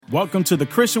Welcome to the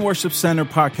Christian Worship Center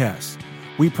podcast.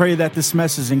 We pray that this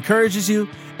message encourages you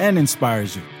and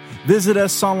inspires you. Visit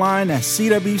us online at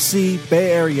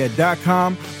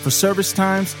cwcbayarea.com for service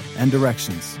times and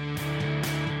directions.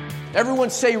 Everyone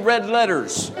say red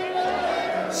letters.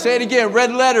 Say it again,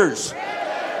 red letters.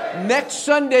 Next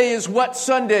Sunday is what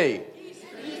Sunday?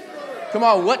 Come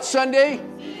on, what Sunday?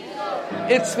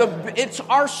 It's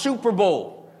our Super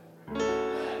Bowl.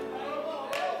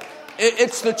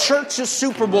 It's the church's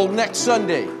Super Bowl next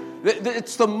Sunday.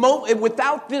 It's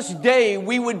without this day,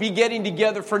 we would be getting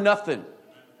together for nothing.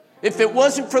 If it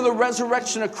wasn't for the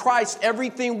resurrection of Christ,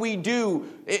 everything we do,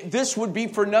 this would be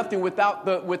for nothing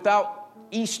without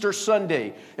Easter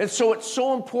Sunday. And so it's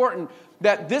so important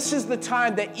that this is the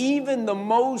time that even the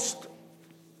most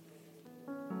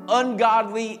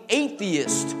ungodly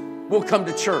atheist will come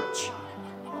to church.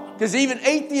 Because even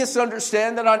atheists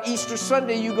understand that on Easter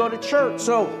Sunday you go to church.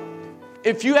 So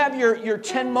if you have your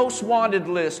 10 most wanted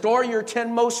list, or your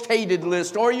 10 most hated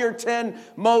list, or your 10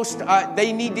 most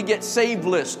they need to get saved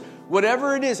list,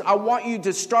 whatever it is, I want you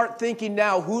to start thinking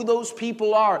now who those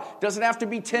people are. Doesn't have to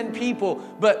be 10 people,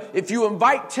 but if you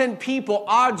invite 10 people,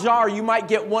 odds are you might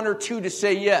get one or two to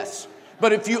say yes.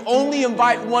 But if you only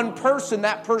invite one person,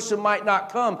 that person might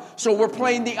not come. So we're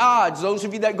playing the odds. Those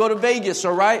of you that go to Vegas,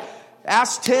 all right?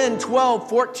 Ask 10, 12,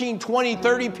 14, 20,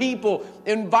 30 people.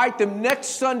 Invite them next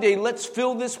Sunday. Let's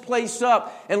fill this place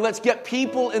up and let's get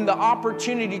people in the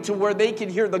opportunity to where they can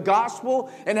hear the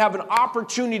gospel and have an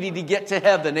opportunity to get to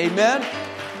heaven. Amen?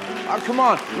 Come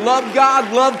on. Love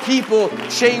God, love people,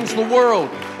 change the world.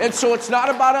 And so it's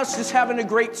not about us just having a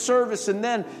great service. And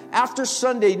then after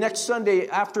Sunday, next Sunday,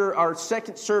 after our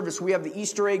second service, we have the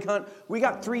Easter egg hunt. We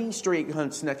got 3 Easter egg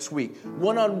hunts next week.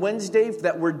 One on Wednesday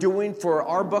that we're doing for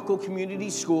Arbuckle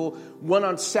Community School. One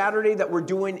on Saturday that we're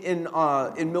doing in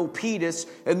Milpitas.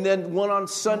 And then one on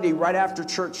Sunday right after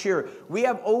church here. We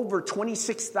have over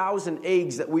 26,000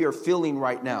 eggs that we are filling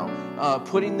right now,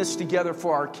 putting this together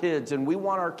for our kids. And we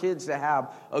want our kids to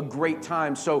have a great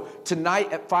time. So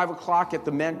tonight at 5 o'clock at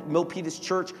the Milpitas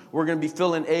Church, we're going to be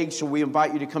filling eggs, so we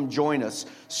invite you to come join us.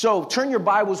 So turn your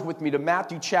Bibles with me to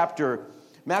Matthew chapter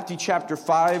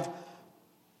 5.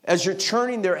 As you're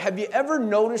turning there, have you ever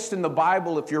noticed in the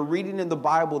Bible, if you're reading in the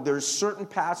Bible, there's certain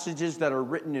passages that are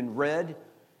written in red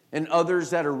and others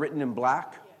that are written in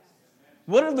black?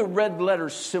 What do the red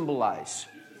letters symbolize?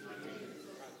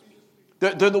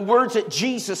 They're the words that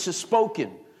Jesus has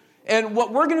spoken. And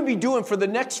what we're going to be doing for the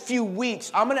next few weeks,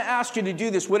 I'm going to ask you to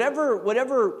do this.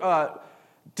 Whatever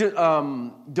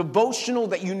devotional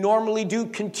that you normally do,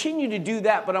 continue to do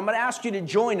that. But I'm going to ask you to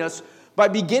join us by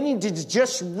beginning to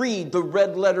just read the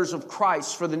red letters of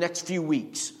Christ for the next few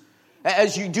weeks.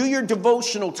 As you do your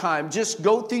devotional time, just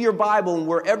go through your Bible, and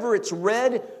wherever it's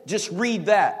red, just read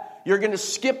that. You're going to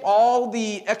skip all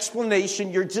the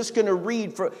explanation. You're just going to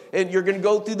read, and you're going to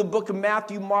go through the book of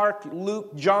Matthew, Mark,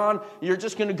 Luke, John. You're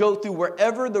just going to go through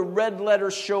wherever the red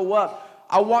letters show up.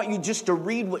 I want you just to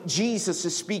read what Jesus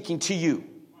is speaking to you.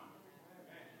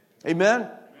 Amen?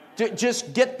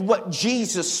 Just get what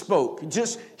Jesus spoke.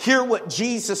 Just hear what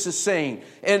Jesus is saying.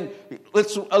 And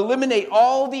let's eliminate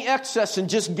all the excess and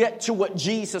just get to what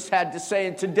Jesus had to say.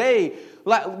 And today,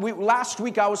 last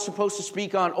week I was supposed to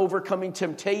speak on overcoming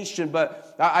temptation,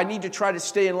 but I need to try to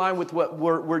stay in line with what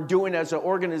we're doing as an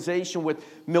organization with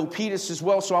Milpitas as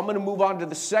well. So I'm going to move on to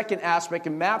the second aspect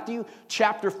in Matthew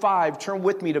chapter 5. Turn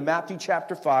with me to Matthew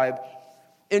chapter 5.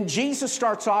 And Jesus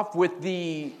starts off with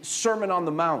the Sermon on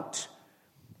the Mount.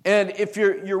 And if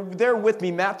you're there with me,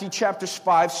 Matthew chapter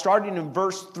 5, starting in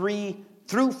verse 3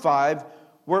 through 5,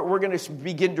 we're going to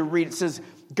begin to read. It says,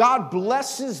 God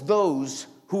blesses those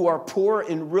who are poor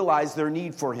and realize their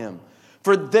need for him.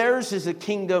 For theirs is a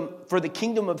kingdom, for the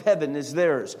kingdom of heaven is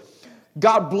theirs.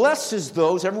 God blesses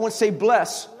those, everyone say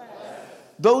bless.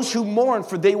 Those who mourn,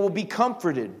 for they will be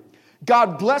comforted.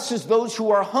 God blesses those who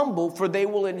are humble, for they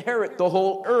will inherit the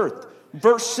whole earth.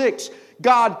 Verse 6,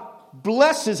 God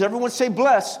blesses, everyone say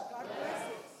bless.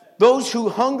 Those who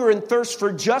hunger and thirst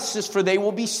for justice, for they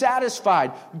will be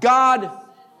satisfied. God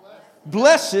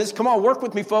blesses, come on, work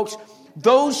with me, folks.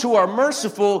 Those who are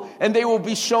merciful, and they will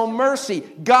be shown mercy.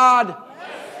 God,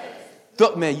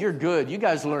 man, you're good. You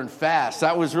guys learned fast.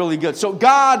 That was really good. So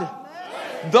God,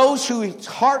 those whose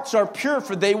hearts are pure,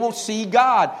 for they will see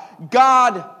God.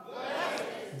 God,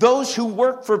 those who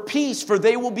work for peace, for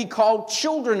they will be called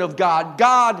children of God.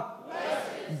 God,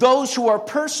 those who are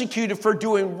persecuted for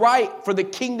doing right, for the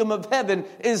kingdom of heaven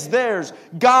is theirs.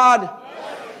 God,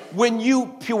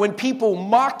 when people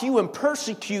mock you and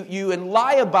persecute you and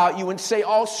lie about you and say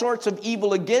all sorts of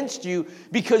evil against you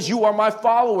because you are my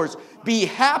followers, be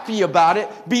happy about it.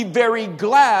 Be very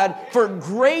glad, for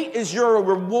great is your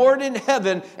reward in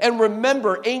heaven. And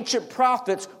remember, ancient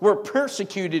prophets were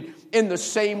persecuted in the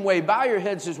same way. Bow your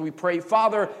heads as we pray.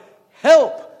 Father,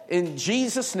 help in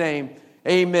Jesus' name.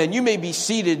 Amen. You may be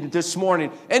seated this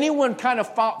morning. Anyone kind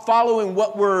of following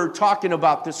what we're talking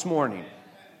about this morning?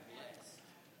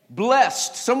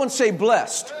 Blessed. Someone say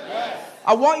blessed. Blessed.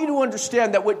 I want you to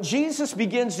understand that what Jesus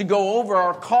begins to go over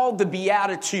are called the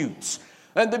Beatitudes.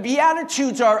 And the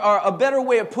Beatitudes are a better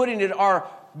way of putting it, are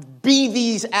be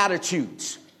these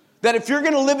attitudes. That if you're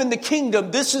going to live in the kingdom,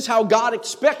 this is how God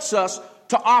expects us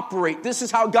to operate. This is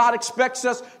how God expects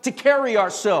us to carry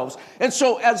ourselves. And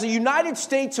so as a United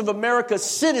States of America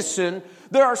citizen,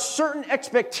 there are certain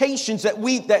expectations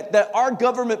that our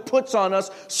government puts on us,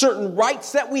 certain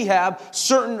rights that we have,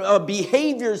 certain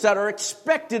behaviors that are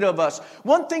expected of us.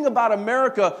 One thing about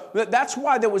America, that's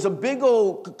why there was a big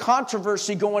old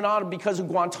controversy going on because of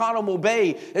Guantanamo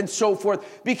Bay and so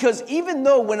forth. Because even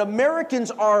though when Americans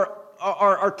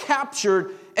are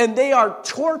captured and they are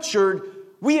tortured,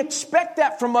 we expect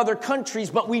that from other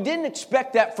countries, but we didn't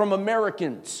expect that from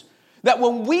Americans. That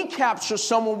when we capture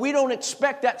someone, we don't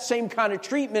expect that same kind of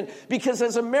treatment, because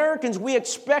as Americans, we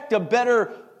expect a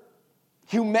better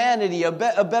humanity, a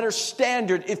better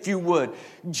standard, if you would.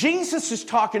 Jesus is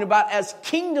talking about as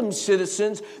kingdom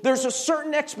citizens, there's a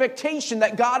certain expectation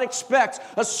that God expects,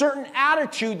 a certain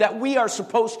attitude that we are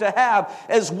supposed to have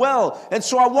as well. And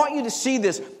so I want you to see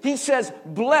this. He says,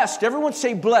 blessed. Everyone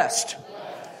say blessed.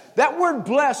 That word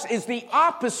blessed is the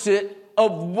opposite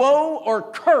of woe or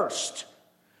cursed.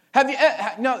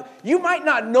 Now, you might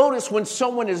not notice when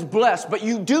someone is blessed, but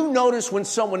you do notice when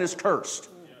someone is cursed.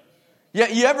 Yeah,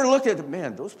 you ever looked at them,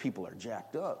 man, those people are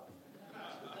jacked up.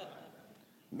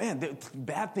 Man,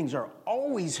 bad things are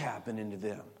always happening to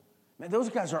them. Man, those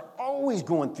guys are always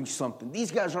going through something.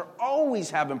 These guys are always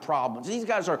having problems. These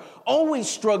guys are always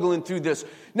struggling through this.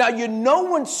 Now, you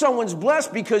know when someone's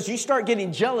blessed because you start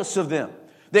getting jealous of them.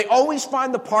 They always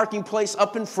find the parking place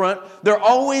up in front. They're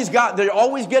always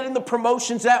getting the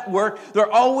promotions at work. They're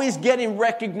always getting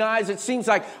recognized. It seems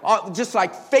like just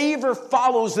like favor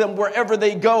follows them wherever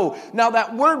they go. Now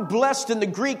that word blessed in the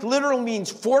Greek literally means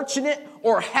fortunate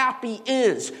or happy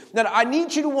is. Now I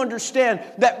need you to understand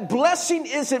that blessing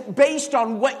isn't based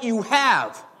on what you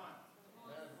have.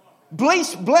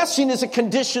 Blessing is a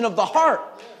condition of the heart.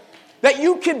 That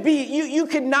you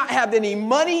could not have any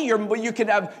money, your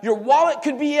wallet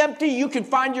could be empty, you could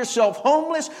find yourself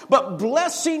homeless, but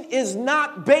blessing is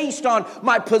not based on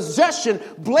my possession.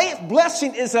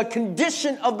 Blessing is a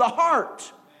condition of the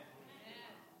heart.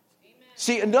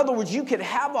 See, in other words, you could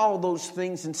have all those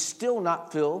things and still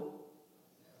not feel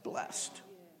blessed.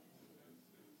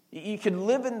 You can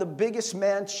live in the biggest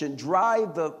mansion,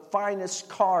 drive the finest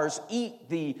cars, eat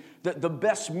the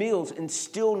best meals, and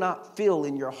still not feel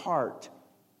in your heart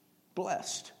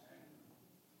blessed.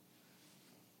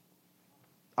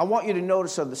 I want you to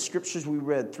notice of the scriptures we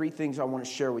read, 3 things I want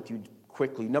to share with you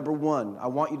quickly. Number 1, I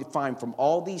want you to find from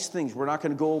all these things, we're not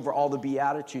going to go over all the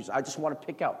Beatitudes. I just want to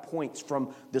pick out points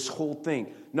from this whole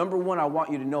thing. Number 1, I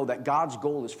want you to know that God's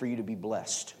goal is for you to be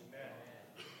blessed.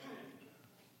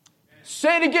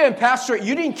 Say it again, Pastor.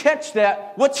 You didn't catch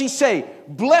that. What's he say?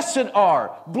 Blessed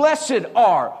are, blessed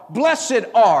are, blessed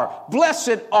are,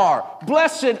 blessed are,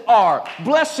 blessed are,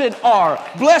 blessed are,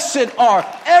 blessed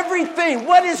are. Everything.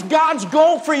 What is God's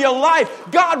goal for your life?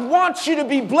 God wants you to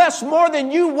be blessed more than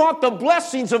you want the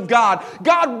blessings of God.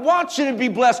 God wants you to be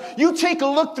blessed. You take a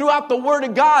look throughout the Word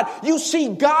of God. You see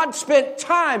God spent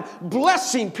time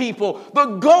blessing people.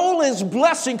 The goal is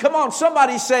blessing. Come on,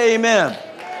 somebody say amen.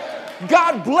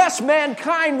 God blessed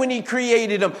mankind when He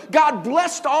created them. God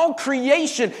blessed all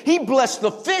creation. He blessed the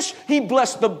fish. He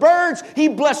blessed the birds. He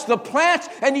blessed the plants.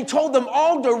 And He told them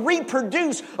all to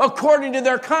reproduce according to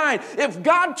their kind. If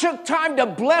God took time to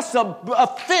bless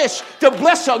a fish, to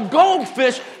bless a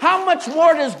goldfish, how much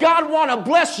more does God want to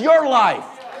bless your life?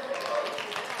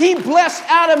 He blessed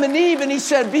Adam and Eve and He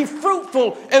said, be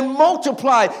fruitful and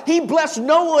multiply. He blessed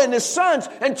Noah and his sons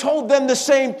and told them the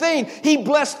same thing. He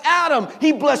blessed Adam.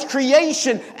 He blessed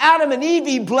creation. Adam and Eve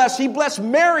He blessed. He blessed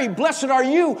Mary. Blessed are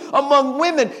you among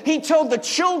women. He told the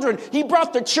children. He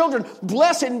brought the children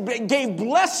blessed and gave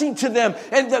blessing to them.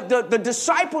 And the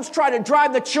disciples tried to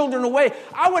drive the children away.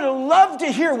 I would have loved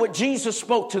to hear what Jesus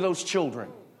spoke to those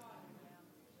children.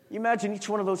 You imagine each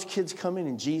one of those kids coming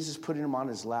and Jesus putting them on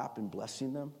His lap and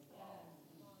blessing them?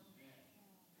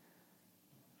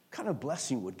 What kind of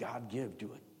blessing would God give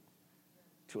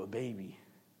to a baby?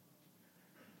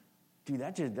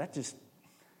 Dude, that just,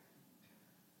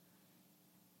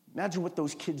 imagine what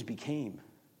those kids became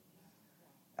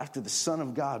after the Son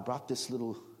of God brought this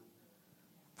little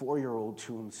 4-year-old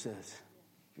to him and says,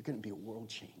 you're going to be a world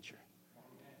changer.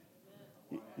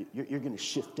 You're going to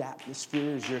shift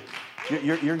atmospheres.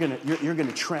 You're going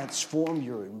to transform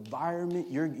your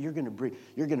environment. You're going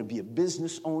to be a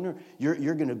business owner.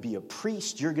 You're going to be a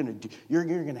priest. You're going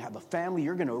to have a family.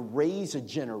 You're going to raise a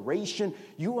generation.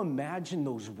 You imagine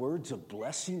those words of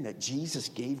blessing that Jesus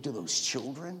gave to those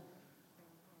children?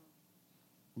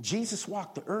 Jesus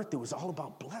walked the earth. It was all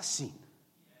about blessing.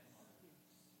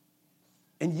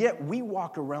 And yet we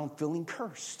walk around feeling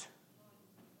cursed.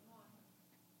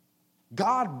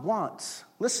 God wants,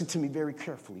 listen to me very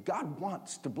carefully, God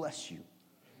wants to bless you.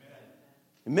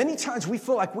 And many times we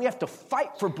feel like we have to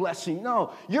fight for blessing.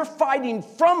 No, you're fighting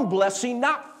from blessing,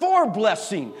 not for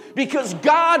blessing. Because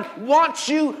God wants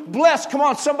you blessed. Come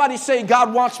on, somebody say,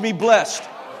 God wants me blessed.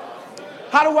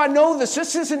 How do I know this?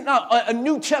 This isn't a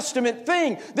New Testament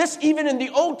thing. This, even in the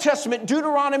Old Testament,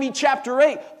 Deuteronomy chapter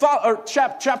 8, or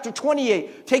chapter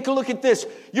 28. Take a look at this.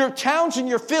 Your towns and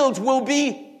your fields will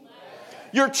be.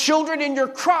 Your children and your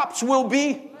crops will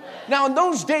be. Now, in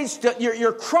those days,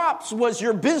 your crops was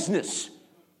your business.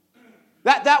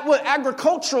 That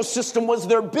agricultural system was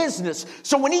their business.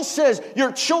 So when he says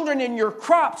your children and your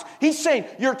crops, he's saying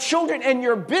your children and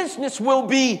your business will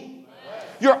be.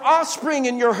 Your offspring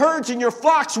and your herds and your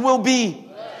flocks will be.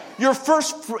 Your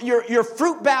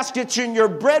fruit baskets and your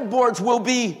breadboards will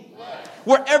be.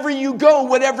 Wherever you go,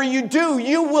 whatever you do,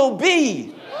 you will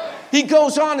be. He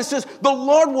goes on and says, the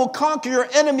Lord will conquer your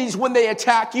enemies when they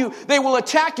attack you. They will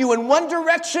attack you in one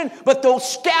direction, but they'll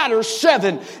scatter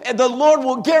 7. And the Lord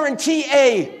will guarantee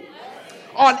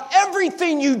on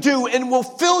everything you do and will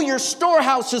fill your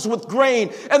storehouses with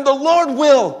grain. And the Lord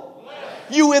will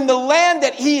you in the land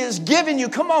that he has given you.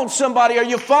 Come on, somebody. Are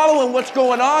you following what's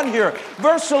going on here?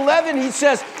 Verse 11, he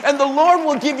says, and the Lord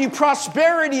will give you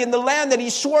prosperity in the land that he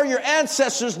swore your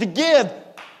ancestors to give.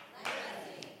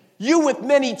 You with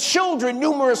many children,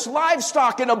 numerous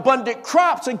livestock, and abundant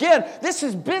crops. Again, this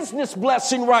is business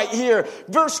blessing right here.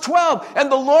 Verse 12,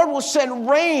 and the Lord will send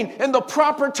rain in the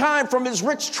proper time from his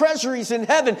rich treasuries in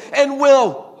heaven and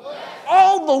will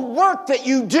all the work that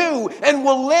you do and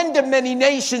will lend to many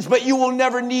nations, but you will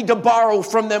never need to borrow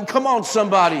from them. Come on,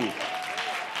 somebody.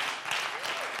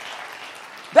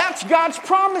 That's God's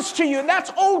promise to you, and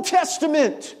that's Old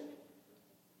Testament.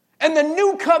 And the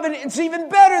New Covenant is even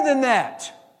better than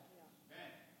that.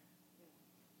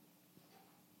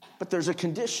 But there's a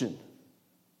condition.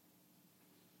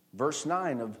 Verse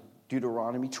 9 of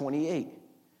Deuteronomy 28.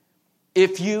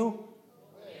 If you,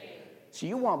 so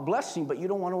you want blessing, but you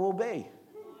don't want to obey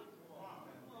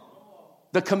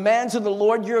the commands of the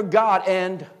Lord your God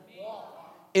and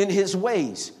in his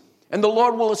ways. And the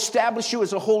Lord will establish you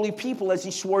as a holy people as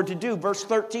he swore to do. Verse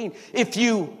 13. If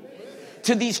you,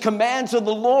 to these commands of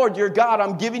the Lord your God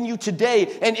I'm giving you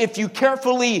today, and if you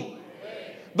carefully,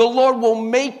 the Lord will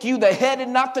make you the head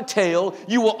and not the tail.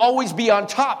 You will always be on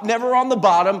top, never on the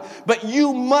bottom. But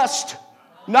you must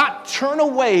not turn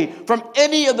away from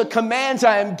any of the commands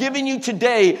I am giving you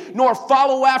today, nor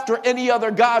follow after any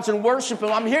other gods and worship them.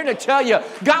 I'm here to tell you,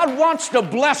 God wants to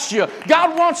bless you.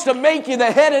 God wants to make you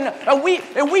the head and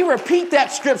we repeat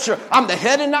that scripture. I'm the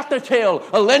head and not the tail,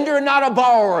 a lender and not a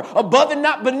borrower, above and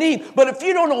not beneath. But if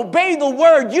you don't obey the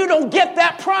word, you don't get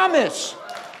that promise.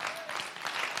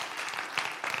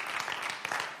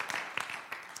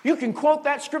 You can quote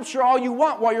that scripture all you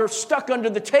want while you're stuck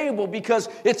under the table because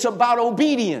it's about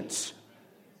obedience.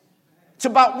 It's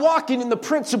about walking in the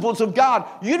principles of God.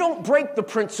 You don't break the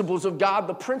principles of God.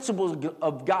 The principles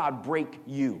of God break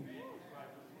you.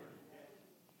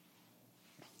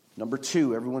 Number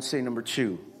 2. Everyone say number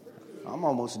 2. I'm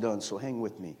almost done, so hang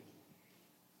with me.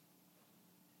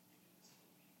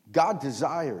 God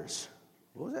desires.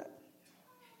 What was that?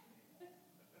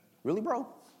 Really, bro?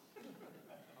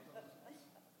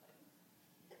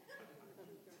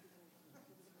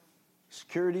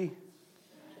 Security.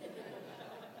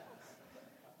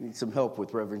 Need some help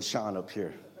with Reverend Sean up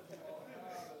here.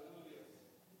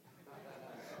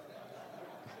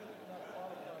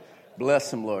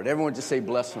 Bless him, Lord. Everyone just say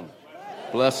bless him.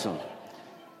 Bless him.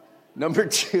 Number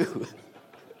 2.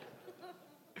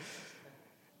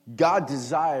 God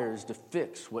desires to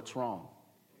fix what's wrong.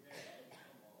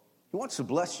 He wants to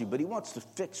bless you, but he wants to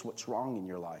fix what's wrong in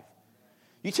your life.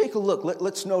 You take a look.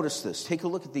 Let's notice this. Take a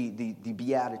look at the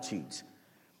Beatitudes.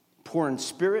 Poor in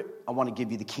spirit, I want to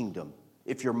give you the kingdom.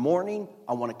 If you're mourning,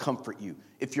 I want to comfort you.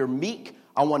 If you're meek,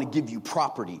 I want to give you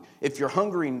property. If you're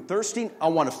hungry and thirsty, I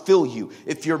want to fill you.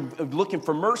 If you're looking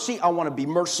for mercy, I want to be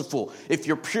merciful. If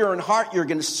you're pure in heart, you're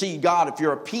going to see God. If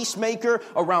you're a peacemaker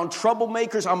around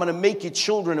troublemakers, I'm going to make you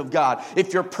children of God.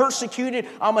 If you're persecuted,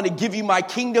 I'm going to give you my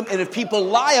kingdom. And if people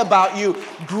lie about you,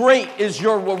 great is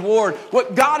your reward.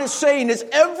 What God is saying is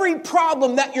every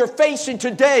problem that you're facing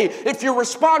today, if you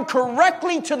respond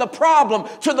correctly to the problem,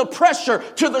 to the pressure,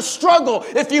 to the struggle,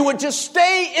 if you would just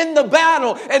stay in the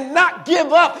battle and not give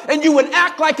up, and you would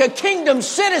act like a kingdom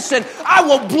citizen, I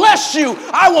will bless you.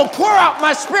 I will pour out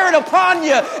my spirit upon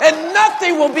you, and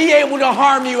nothing will be able to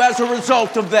harm you as a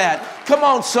result of that. Come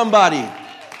on, somebody.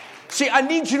 See, I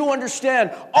need you to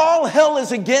understand, all hell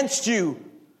is against you.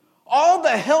 All the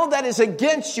hell that is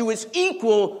against you is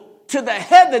equal to the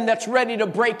heaven that's ready to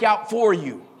break out for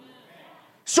you.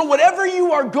 So whatever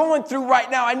you are going through right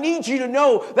now, I need you to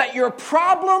know that your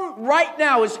problem right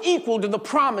now is equal to the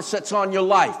promise that's on your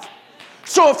life.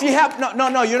 So if you have,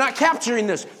 no, you're not capturing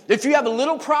this. If you have a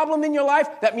little problem in your life,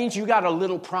 that means you got a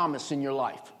little promise in your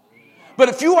life. But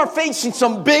if you are facing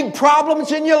some big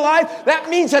problems in your life, that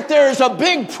means that there is a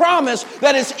big promise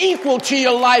that is equal to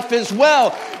your life as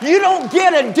well. You don't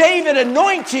get a David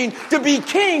anointing to be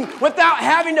king without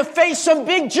having to face some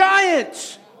big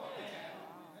giants.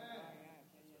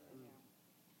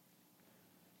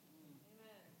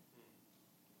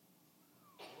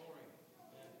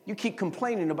 You keep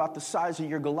complaining about the size of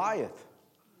your Goliath,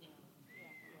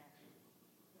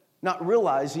 not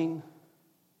realizing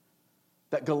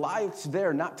that Goliath's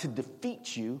there not to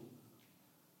defeat you,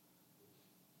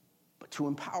 but to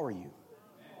empower you.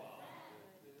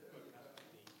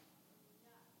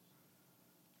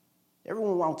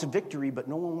 Everyone wants a victory, but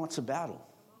no one wants a battle.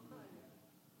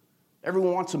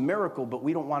 Everyone wants a miracle, but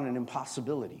we don't want an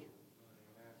impossibility.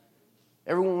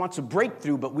 Everyone wants a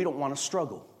breakthrough, but we don't want to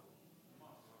struggle.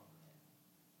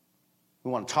 We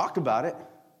want to talk about it,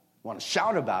 we want to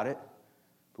shout about it,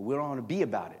 but we don't want to be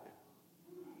about it.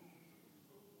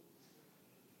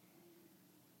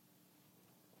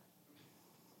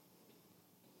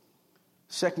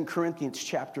 Second Corinthians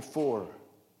chapter 4,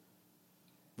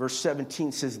 verse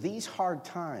 17 says, these hard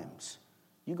times,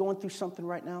 you going through something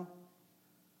right now?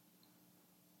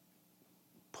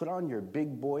 Put on your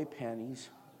big boy panties.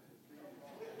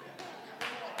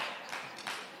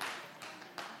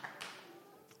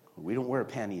 We don't wear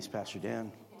panties, Pastor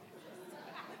Dan.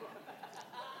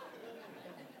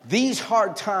 These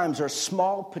hard times are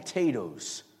small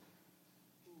potatoes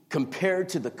compared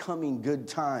to the coming good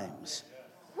times.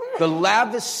 The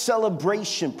lavish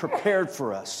celebration prepared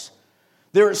for us.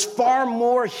 There is far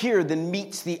more here than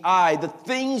meets the eye. The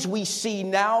things we see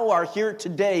now are here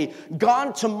today,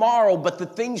 gone tomorrow, but the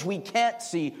things we can't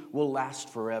see will last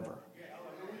forever.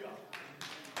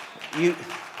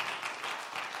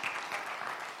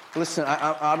 Listen,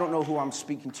 I don't know who I'm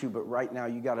speaking to, but right now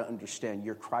you got to understand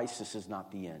your crisis is not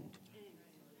the end.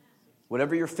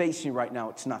 Whatever you're facing right now,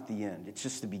 it's not the end. It's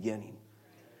just the beginning.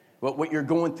 But what you're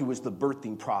going through is the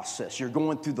birthing process. You're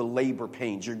going through the labor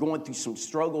pains. You're going through some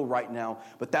struggle right now,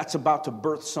 but that's about to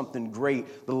birth something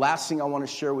great. The last thing I want to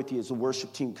share with you as the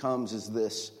worship team comes is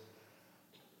this.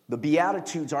 The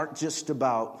Beatitudes aren't just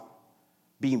about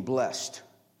being blessed.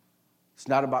 It's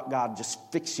not about God just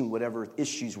fixing whatever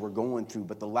issues we're going through,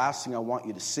 but the last thing I want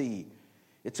you to see,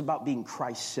 it's about being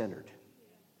Christ-centered.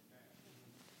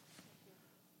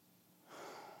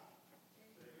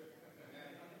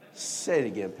 Say it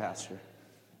again, Pastor.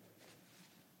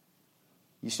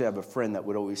 Used to have a friend that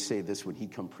would always say this when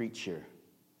he'd come preach here.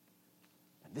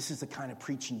 This is the kind of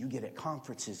preaching you get at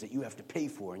conferences that you have to pay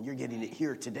for, and you're getting it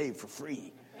here today for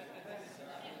free.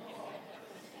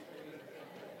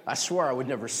 I swore I would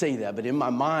never say that, but in my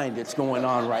mind, it's going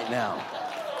on right now.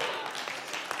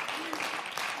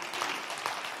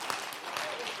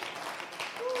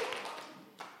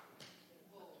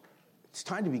 It's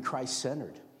time to be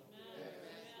Christ-centered.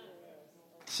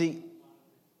 See,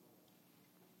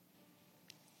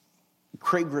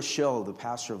 Craig Rochelle, the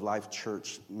pastor of Life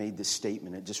Church, made this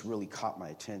statement. It just really caught my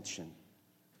attention.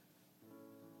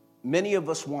 Many of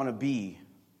us want to be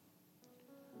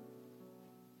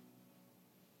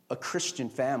a Christian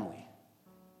family.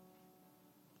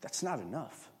 That's not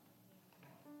enough.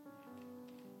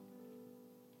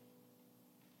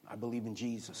 I believe in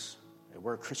Jesus.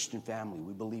 We're a Christian family.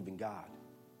 We believe in God.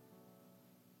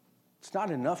 It's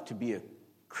not enough to be a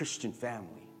Christian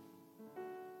family.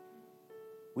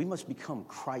 We must become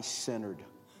Christ-centered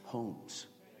homes.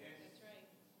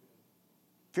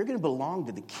 If you're going to belong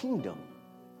to the kingdom,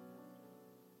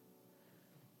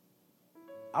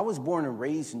 I was born and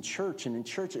raised in church, and in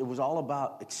church it was all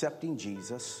about accepting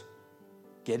Jesus,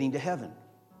 getting to heaven.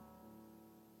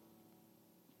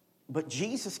 But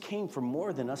Jesus came for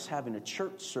more than us having a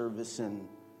church service and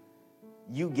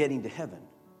you getting to heaven.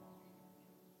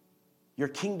 Your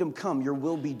kingdom come, your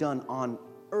will be done on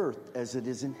earth as it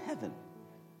is in heaven.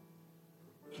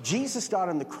 Jesus died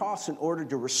on the cross in order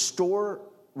to restore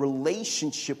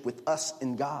relationship with us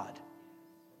and God,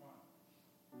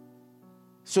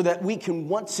 so that we can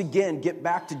once again get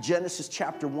back to Genesis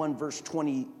chapter 1, verse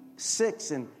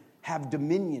 26 and have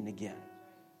dominion again.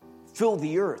 Fill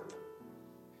the earth.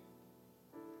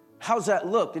 How's that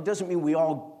look? It doesn't mean we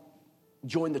all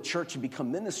join the church and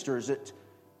become ministers. It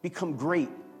become great,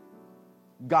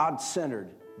 God-centered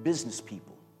business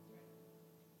people.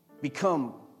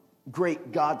 Become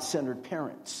great God-centered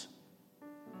parents.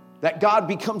 That God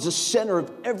becomes the center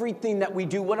of everything that we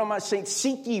do. What am I saying?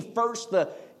 Seek ye first the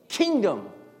kingdom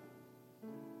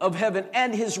of heaven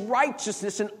and his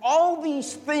righteousness, and all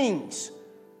these things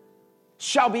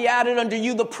shall be added unto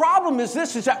you. The problem is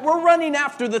this, is that we're running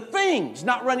after the things,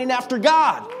 not running after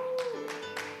God.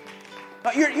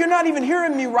 You're not even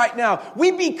hearing me right now.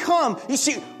 We become, you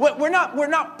see, we're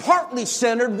not partly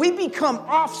centered. We become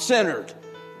off-centered.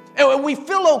 And we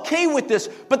feel okay with this.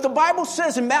 But the Bible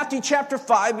says in Matthew chapter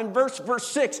 5 and verse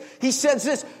 6, he says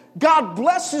this, God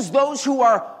blesses those who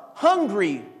are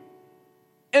hungry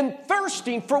and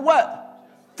thirsting for what?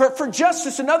 For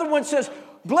justice. Another one says,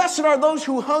 blessed are those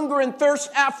who hunger and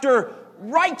thirst after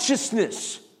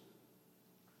righteousness.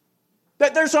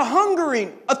 That there's a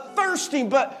hungering, a thirsting,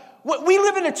 but we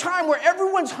live in a time where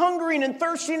everyone's hungering and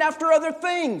thirsting after other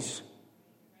things.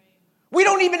 We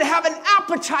don't even have an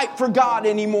appetite for God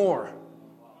anymore.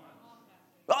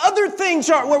 Other things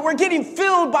are where we're getting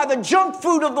filled by the junk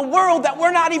food of the world, that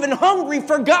we're not even hungry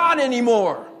for God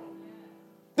anymore.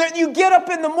 That you get up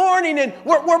in the morning and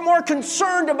we're more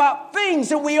concerned about things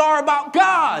than we are about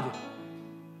God.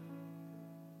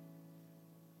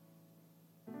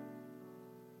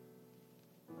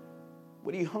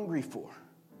 What are you hungry for?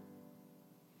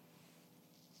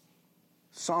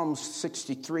 Psalms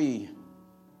 63.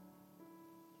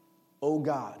 O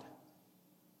God,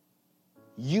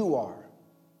 you are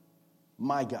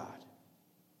my God.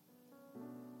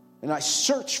 And I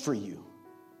search for you,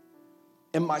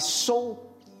 and my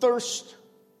soul thirsts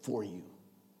for you.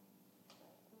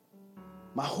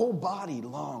 My whole body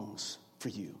longs for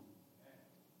you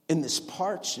in this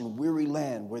parched and weary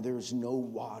land where there is no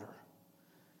water.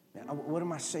 Man, what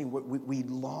am I saying? We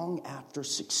long after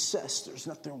success. There's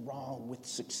nothing wrong with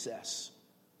success.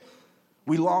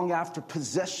 We long after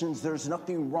possessions. There's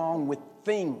nothing wrong with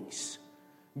things.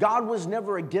 God was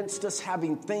never against us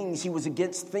having things. He was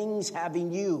against things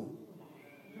having you.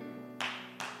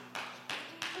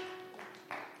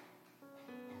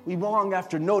 We long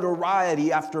after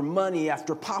notoriety, after money,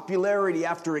 after popularity,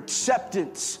 after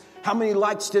acceptance. How many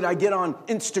likes did I get on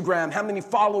Instagram? How many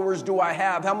followers do I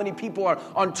have? How many people are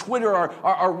on Twitter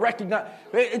are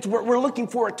recognized? We're looking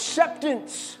for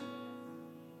acceptance.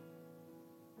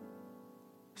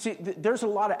 See, there's a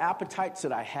lot of appetites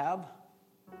that I have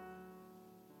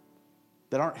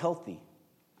that aren't healthy.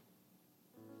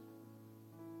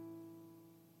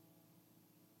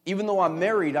 Even though I'm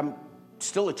married, I'm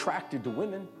still attracted to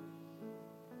women.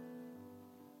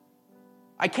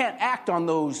 I can't act on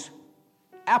those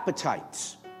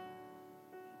appetites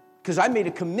because I made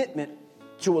a commitment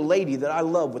to a lady that I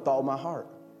love with all my heart.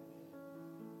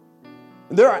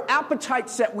 And there are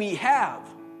appetites that we have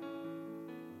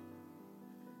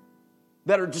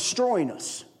that are destroying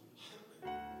us.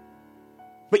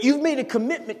 But you've made a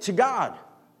commitment to God.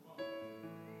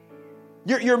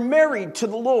 You're married to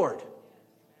the Lord.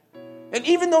 And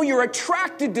even though you're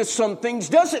attracted to some things,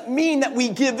 doesn't mean that we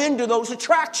give in to those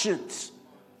attractions.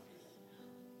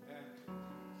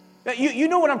 Now, you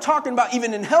know what I'm talking about,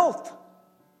 even in health.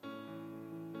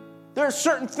 There are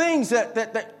certain things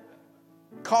that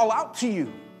call out to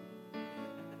you.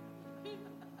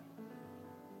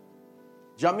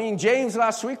 James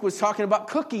last week was talking about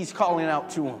cookies calling out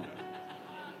to him.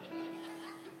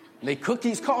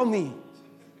 Cookies call me.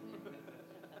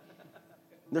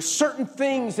 There's certain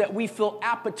things that we feel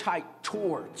appetite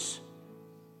towards.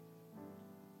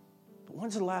 But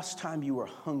when's the last time you were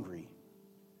hungry?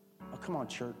 Oh, come on,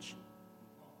 church.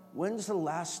 When's the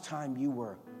last time you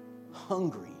were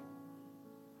hungry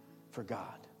for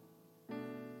God?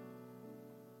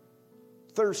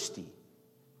 Thirsty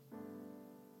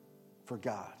for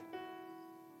God.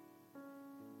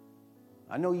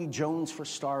 I know you Jones for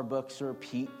Starbucks or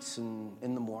Pete's, and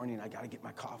in the morning I got to get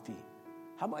my coffee.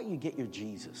 How about you get your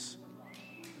Jesus?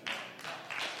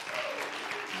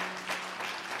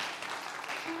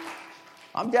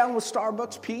 I'm down with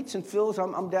Starbucks, Pete's, and Phil's.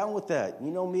 I'm down with that.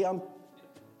 You know me,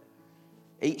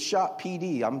 8-shot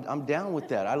PD. I'm down with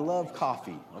that. I love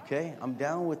coffee. Okay, I'm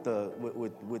down with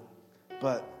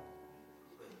but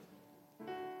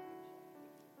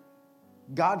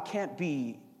God can't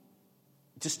be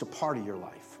just a part of your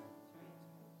life.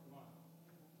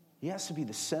 He has to be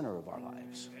the center of our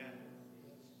lives.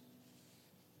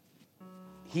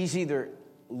 He's either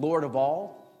Lord of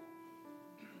all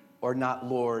or not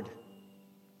Lord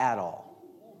at all.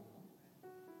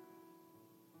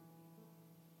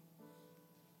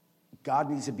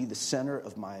 God needs to be the center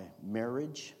of my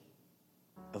marriage,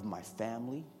 of my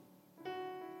family,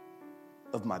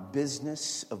 of my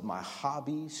business, of my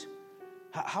hobbies.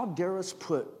 How dare us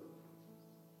put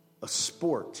a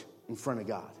sport in front of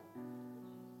God?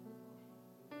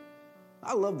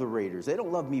 I love the Raiders. They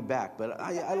don't love me back, but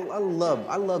I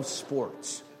love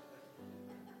sports.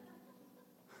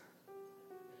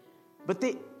 But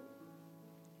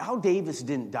Al Davis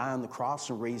didn't die on the cross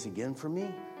and raise again for me.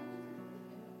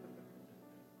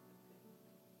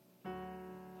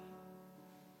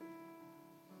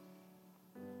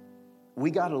 We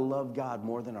got to love God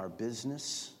more than our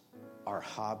business, our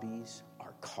hobbies,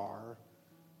 our car,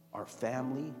 our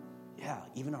family. Yeah,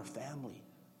 even our family.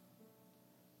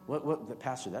 What,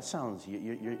 Pastor, that sounds,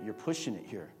 you're pushing it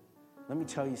here. Let me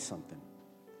tell you something.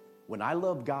 When I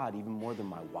love God even more than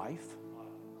my wife,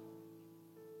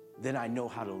 then I know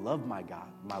how to love my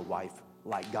wife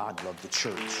like God loved the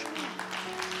church.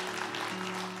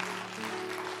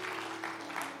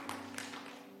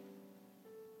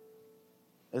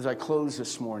 As I close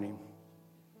this morning,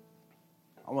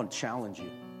 I want to challenge you.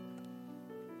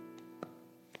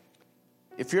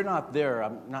 If you're not there,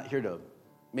 I'm not here to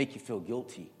make you feel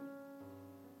guilty.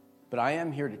 But I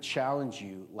am here to challenge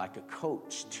you like a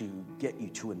coach to get you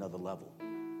to another level.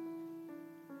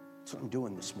 That's what I'm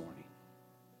doing this morning.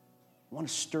 I want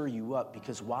to stir you up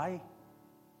because why?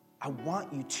 I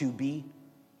want you to be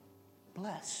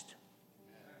blessed.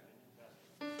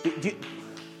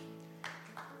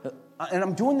 And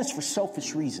I'm doing this for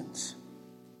selfish reasons.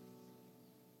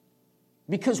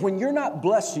 Because when you're not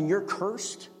blessed and you're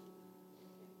cursed,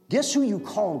 guess who you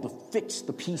call to fix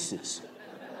the pieces?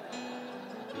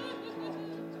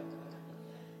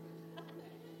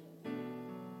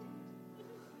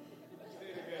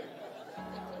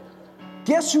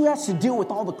 Guess who has to deal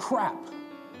with all the crap?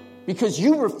 Because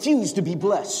you refuse to be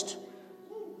blessed.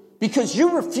 Because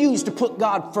you refuse to put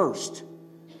God first.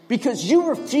 Because you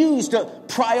refuse to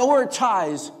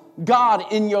prioritize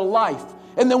God in your life.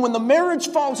 And then when the marriage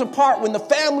falls apart, when the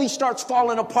family starts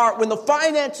falling apart, when the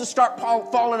finances start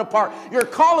falling apart, you're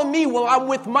calling me while I'm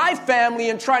with my family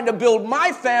and trying to build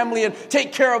my family and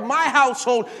take care of my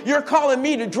household. You're calling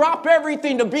me to drop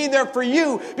everything to be there for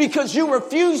you because you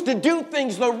refuse to do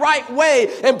things the right way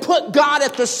and put God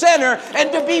at the center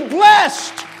and to be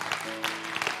blessed.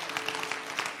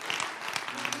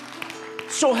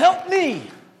 So help me.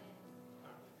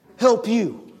 Help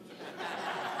you.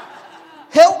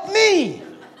 Help me.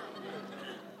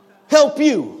 Help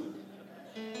you.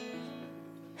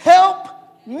 Help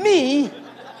me.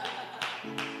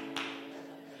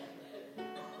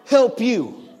 Help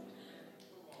you.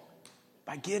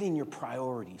 By getting your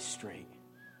priorities straight.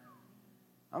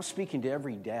 I'm speaking to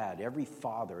every dad, every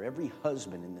father, every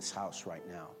husband in this house right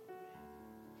now.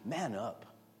 Man up.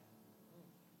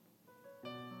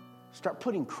 Start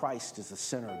putting Christ as the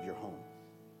center of your home.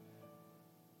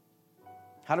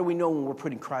 How do we know when we're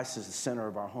putting Christ as the center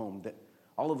of our home that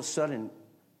all of a sudden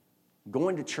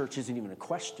going to church isn't even a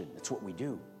question? It's what we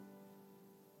do.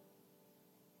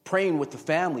 Praying with the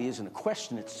family isn't a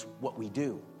question. It's what we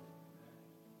do.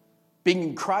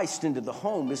 Bringing Christ into the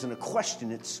home isn't a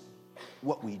question. It's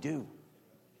what we do.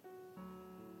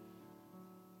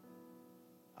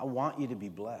 I want you to be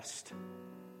blessed.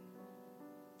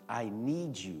 I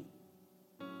need you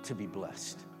to be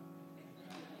blessed.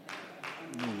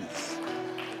 Yes.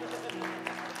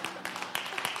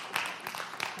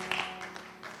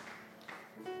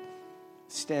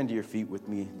 Stand to your feet with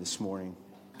me this morning.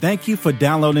 Thank you for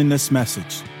downloading this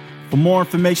message. For more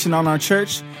information on our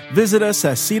church, visit us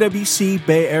at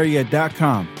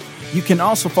cwcbayarea.com. You can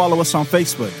also follow us on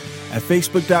Facebook at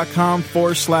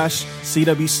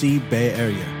facebook.com/CWC Bay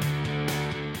Area.